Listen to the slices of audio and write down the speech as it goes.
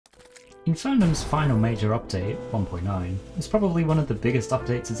Infernum's final major update, 1.9, is probably one of the biggest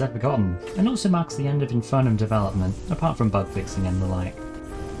updates it's ever gotten, and also marks the end of Infernum development, apart from bug fixing and the like.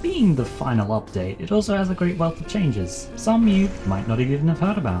 Being the final update, it also has a great wealth of changes, some you might not even have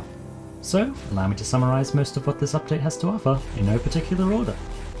heard about. So, allow me to summarise most of what this update has to offer, in no particular order.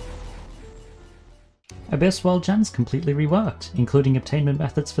 Abyss World Gen's completely reworked, including obtainment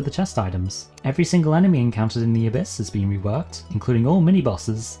methods for the chest items. Every single enemy encountered in the Abyss has been reworked, including all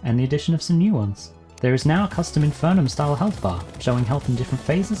mini-bosses, and the addition of some new ones. There is now a custom Infernum-style health bar, showing health in different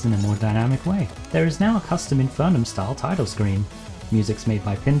phases in a more dynamic way. There is now a custom Infernum-style title screen. Music's made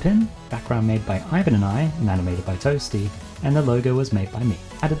by Pinpin, background made by Ivan and I, and animated by Toasty, and the logo was made by me.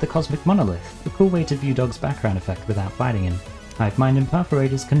 Added the Cosmic Monolith, a cool way to view Dog's background effect without fighting him. Hive Mind and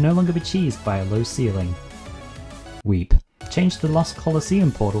Perforators can no longer be cheesed by a low ceiling. Weep. Changed the Lost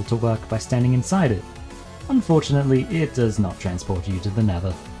Colosseum portal to work by standing inside it. Unfortunately, it does not transport you to the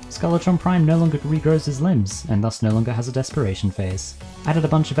Nether. Skeletron Prime no longer regrows his limbs, and thus no longer has a desperation phase. Added a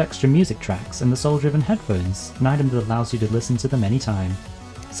bunch of extra music tracks and the soul-driven headphones, an item that allows you to listen to them anytime.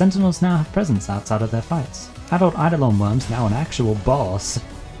 Sentinels now have presence outside of their fights. Adult Eidolon Worm's now an actual boss.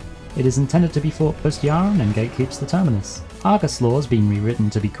 It is intended to be fought post-Yaron and gatekeeps the Terminus. Argus lore's been rewritten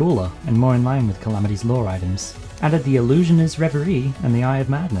to be cooler, and more in line with Calamity's lore items. Added the Illusioner's Reverie and the Eye of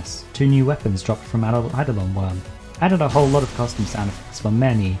Madness, two new weapons dropped from Adult Eidolon Worm. Added a whole lot of custom sound effects for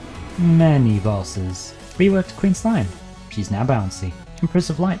many bosses. Reworked Queen Slime. She's now bouncy.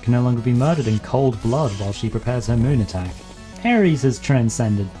 Empress of Light can no longer be murdered in cold blood while she prepares her moon attack. Ares has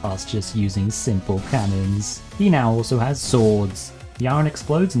transcended past just using simple cannons. He now also has swords. Yaron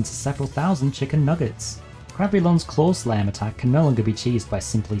explodes into several thousand chicken nuggets. Crabulon's Claw Slam attack can no longer be cheesed by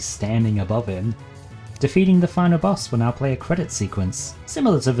simply standing above him. Defeating the final boss will now play a credit sequence,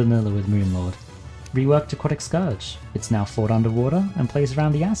 similar to vanilla with Moonlord. Reworked Aquatic Scourge. It's now fought underwater and plays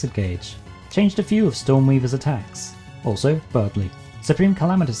around the acid gauge. Changed a few of Stormweaver's attacks. Also, Birdly. Supreme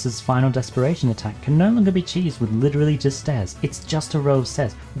Calamity's final desperation attack can no longer be cheesed with literally just stairs. It's just a row of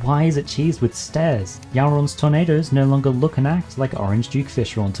stairs. Why is it cheesed with stairs? Yaron's tornadoes no longer look and act like Orange Duke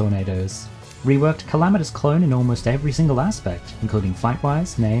Fishron tornadoes. Reworked Calamity's clone in almost every single aspect, including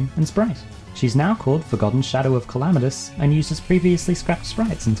fight-wise, name, and sprite. She's now called Forgotten Shadow of Calamitous and uses previously scrapped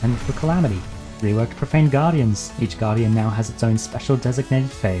sprites intended for Calamity. Reworked Profane Guardians. Each Guardian now has its own special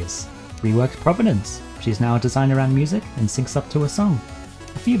designated phase. Reworked Provenance. She's now designed around music and syncs up to a song.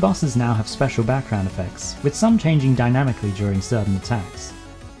 A few bosses now have special background effects, with some changing dynamically during certain attacks.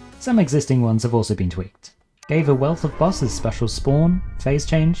 Some existing ones have also been tweaked. Gave a wealth of bosses special spawn, phase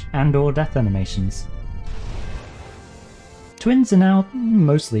change, and/or death animations. Twins are now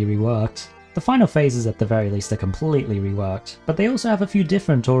mostly reworked. The final phases at the very least are completely reworked, but they also have a few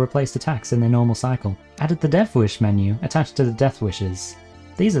different or replaced attacks in their normal cycle. Added the Death Wish menu attached to the Death Wishes.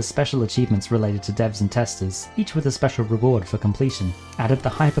 These are special achievements related to devs and testers, each with a special reward for completion. Added the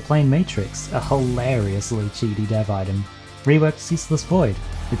Hyperplane Matrix, a hilariously cheaty dev item. Reworked Ceaseless Void.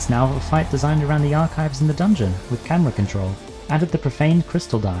 It's now a fight designed around the archives in the dungeon, with camera control. Added the Profaned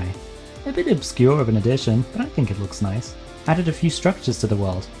Crystal Die. A bit obscure of an addition, but I think it looks nice. Added a few structures to the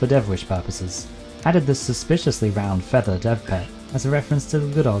world, for DevWish purposes. Added the suspiciously round feather dev pet, as a reference to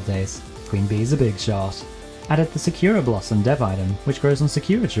the good old days. Queen Bee's a big shot. Added the Sakura Blossom dev item, which grows on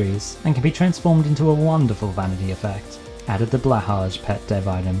Sakura trees, and can be transformed into a wonderful vanity effect. Added the Blahage pet dev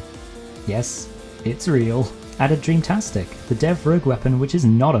item. Yes, it's real. Added Dreamtastic, the dev rogue weapon which is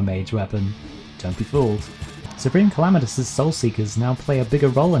not a mage weapon. Don't be fooled. Supreme Calamity's Soul Seekers now play a bigger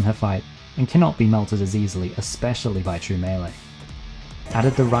role in her fight, and cannot be melted as easily, especially by true melee.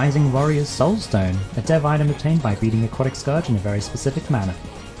 Added the Rising Warrior's Soulstone, a dev item obtained by beating Aquatic Scourge in a very specific manner.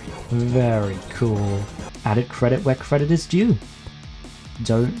 Very cool. Added credit where credit is due.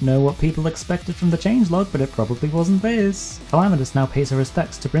 Don't know what people expected from the changelog, but it probably wasn't this. Calamitous now pays her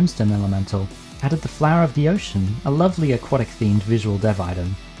respects to Brimstone Elemental. Added the Flower of the Ocean, a lovely aquatic-themed visual dev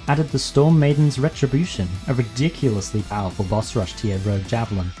item. Added the Storm Maiden's Retribution, a ridiculously powerful boss rush tier rogue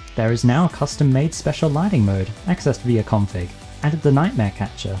javelin. There is now a custom-made special lighting mode, accessed via config. Added the Nightmare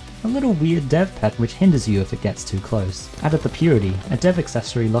Catcher, a little weird dev pet which hinders you if it gets too close. Added the Purity, a dev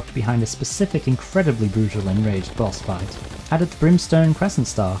accessory locked behind a specific incredibly brutal enraged boss fight. Added the Brimstone Crescent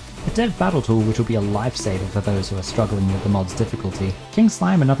Staff, a dev battle tool which will be a lifesaver for those who are struggling with the mod's difficulty. King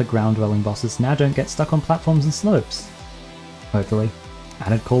Slime and other ground-dwelling bosses now don't get stuck on platforms and slopes. Hopefully.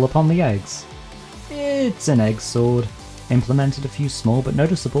 Added Call Upon the Eggs. It's an egg sword. Implemented a few small but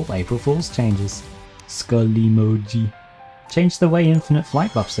noticeable April Fool's changes. Skull emoji. Changed the way infinite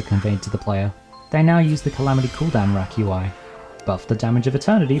flight buffs are conveyed to the player. They now use the Calamity cooldown rack UI. Buffed the damage of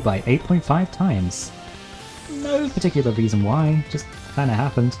Eternity by 8.5 times. No particular reason why, just kinda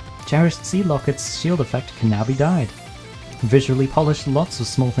happened. Cherished Sea Locket's shield effect can now be dyed. Visually polished lots of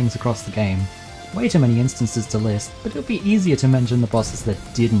small things across the game. Way too many instances to list, but it would be easier to mention the bosses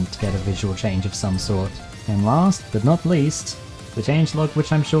that didn't get a visual change of some sort. And last, but not least, the changelog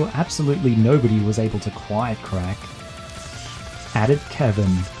which I'm sure absolutely nobody was able to quite crack. Added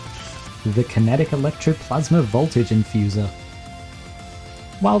Kevin, the Kinetic Electroplasma Voltage Infuser.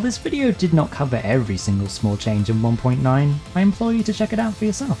 While this video did not cover every single small change in 1.9, I implore you to check it out for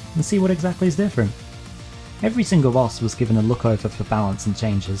yourself and see what exactly is different. Every single boss was given a look over for balance and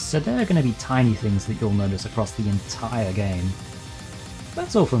changes, so there are going to be tiny things that you'll notice across the entire game.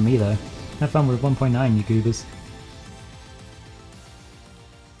 That's all from me though. Have fun with 1.9, you goobers.